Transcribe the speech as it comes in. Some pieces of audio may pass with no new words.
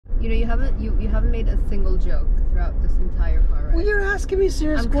You know, you haven't made a single joke throughout this entire car ride. Well, you're asking me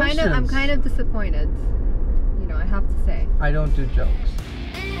serious questions. I'm kind of disappointed. You know, I have to say. I don't do jokes.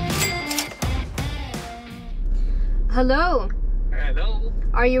 Hello. Hello.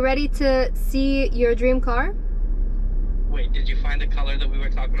 Are you ready to see your dream car? Wait, did you find the color that we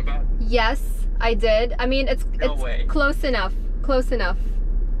were talking about? Yes, I did. I mean, it's way. Close enough. Close enough.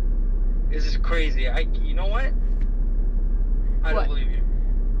 This is crazy. You know what? I don't believe you.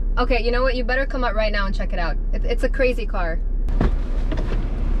 Okay, you know what? You better come up right now and check it out. It's a crazy car.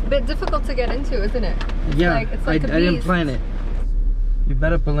 Bit difficult to get into, isn't it? Yeah, it's like I didn't plan it. You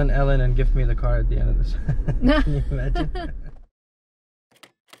better pull in Ellen and give me the car at the end of this. Can you imagine?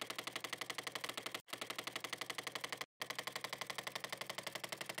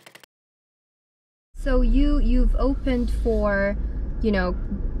 So you've opened for, you know,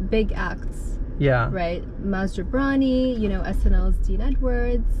 big acts. Yeah. Right? Maz Jobrani, you know, SNL's Dean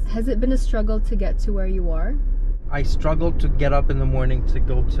Edwards. Has it been a struggle to get to where you are? I struggled to get up in the morning to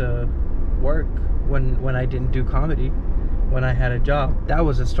go to work when I didn't do comedy, when I had a job. That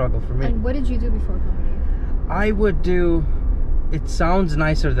was a struggle for me. And what did you do before comedy? I would do, it sounds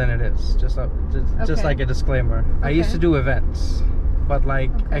nicer than it is, just like a disclaimer. I used to do events, but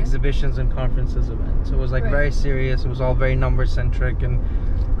like exhibitions and conferences events. It was like very serious. It was all very number centric, and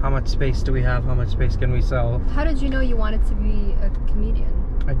how much space do we have? How much space can we sell? How did you know you wanted to be a comedian?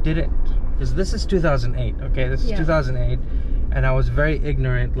 I didn't, because this is 2008, okay? This is 2008, and I was very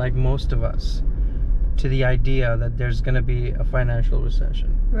ignorant, like most of us, to the idea that there's going to be a financial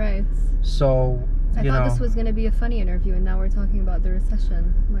recession. Right. So, I thought this was going to be a funny interview, and now we're talking about the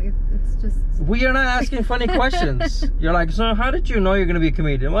recession. Like, it's just... We are not asking funny questions. You're like, so how did you know you're going to be a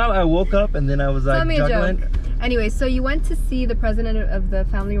comedian? Well, I woke up and then I was like juggling. Tell me a joke. Anyway, so you went to see the president of the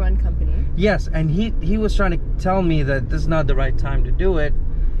family-run company. Yes, and he was trying to tell me that this is not the right time to do it.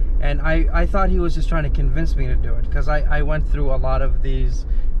 And I thought he was just trying to convince me to do it, because I went through a lot of these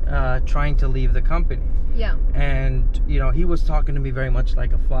trying to leave the company. Yeah. And, you know, he was talking to me very much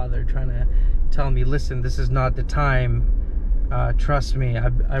like a father, trying to tell me, listen, this is not the time. Trust me,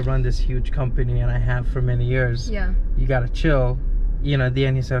 I run this huge company, and I have for many years. Yeah. You got to chill. You know, at the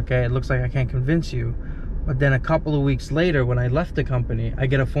end he said, okay, it looks like I can't convince you. But then a couple of weeks later, when I left the company, I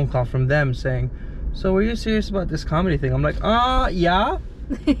get a phone call from them saying, so were you serious about this comedy thing? I'm like, yeah.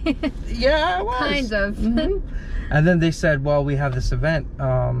 Yeah, I was. Kind of. And then they said, well, we have this event,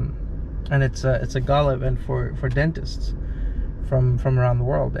 and it's a gala event for dentists from around the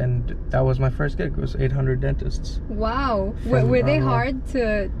world, and that was my first gig. It was 800 dentists. Wow. Were they hard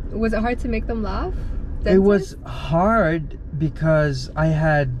to... Was it hard to make them laugh? Dentists? It was hard because I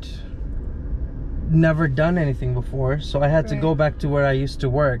had never done anything before, so I had to go back to where I used to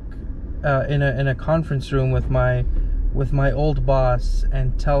work in a conference room with my old boss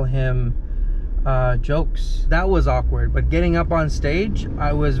and tell him jokes. That was awkward, but getting up on stage,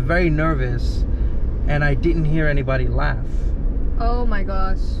 I was very nervous, and I didn't hear anybody laugh. Oh my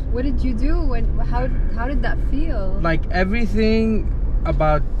gosh. What did you do? How did that feel? Like, everything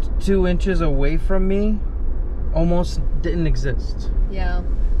about 2 inches away from me almost didn't exist. Yeah.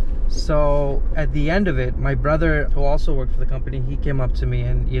 So at the end of it, my brother, who also worked for the company, he came up to me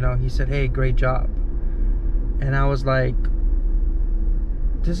and, you know, he said, hey, great job. And I was like,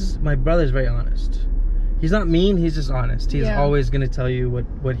 my brother's very honest. He's not mean, he's just honest. He's always gonna tell you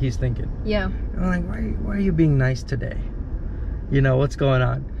what he's thinking. Yeah. And I'm like, why are you being nice today? You know, what's going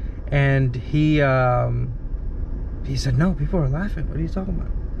on? And he said, no, people are laughing. What are you talking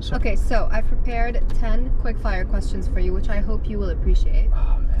about? So, okay, so I've prepared 10 quick fire questions for you, which I hope you will appreciate,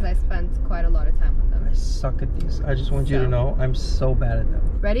 because I spent quite a lot of time on them. I suck at these. I just want you to know I'm so bad at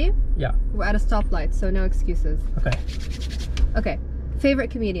them. Ready? Yeah. We're at a stoplight, so no excuses. Okay. Okay.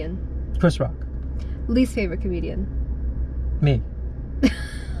 Favorite comedian? Chris Rock. Least favorite comedian? Me.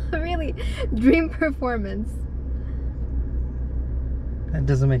 Really? Dream performance? That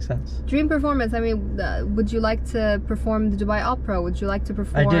doesn't make sense. Dream performance, I mean, would you like to perform the Dubai Opera? Would you like to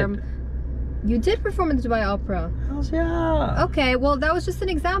perform... I did. You did perform at the Dubai Opera? Hells yeah. Okay, well, that was just an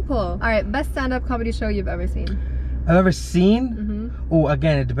example. Alright, best stand-up comedy show you've ever seen? I've ever seen? Oh,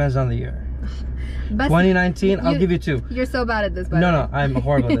 again, it depends on the year. 2019, I'll give you 2. You're so bad at this, by the way. No, I'm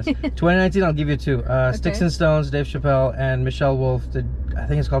horrible at this. 2019, I'll give you 2. Sticks and Stones, Dave Chappelle, and Michelle Wolf. I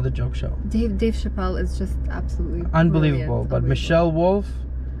think it's called The Joke Show. Dave Chappelle is just absolutely unbelievable. But Michelle Wolf,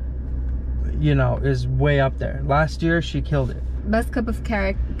 you know, is way up there. Last year, she killed it. Best cup of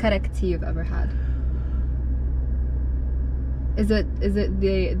karak tea you've ever had? Is it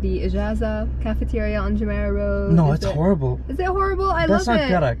the Ijaza cafeteria on Jumeirah Road? No, it's horrible. Is it horrible? I love it. That's not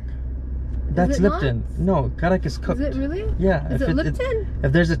karak. That's it Lipton. not? No, karak is cooked. Is it really? Yeah. Is it Lipton?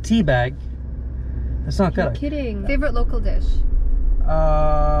 If there's a tea bag, it's not You're karak. kidding. Favorite local dish?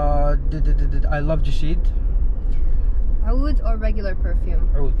 I love Jashid. Oud or regular perfume?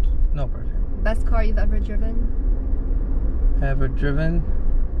 Oud. No perfume. Best car you've ever driven? Ever driven?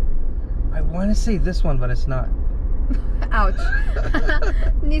 I want to say this one, but it's not. Ouch.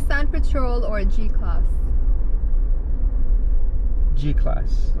 Nissan Patrol or G-Class?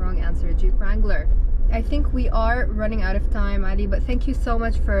 G-Class. Wrong answer. Jeep Wrangler. I think we are running out of time, Ali, but thank you so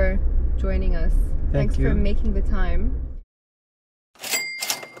much for joining us. Thanks you. for making the time.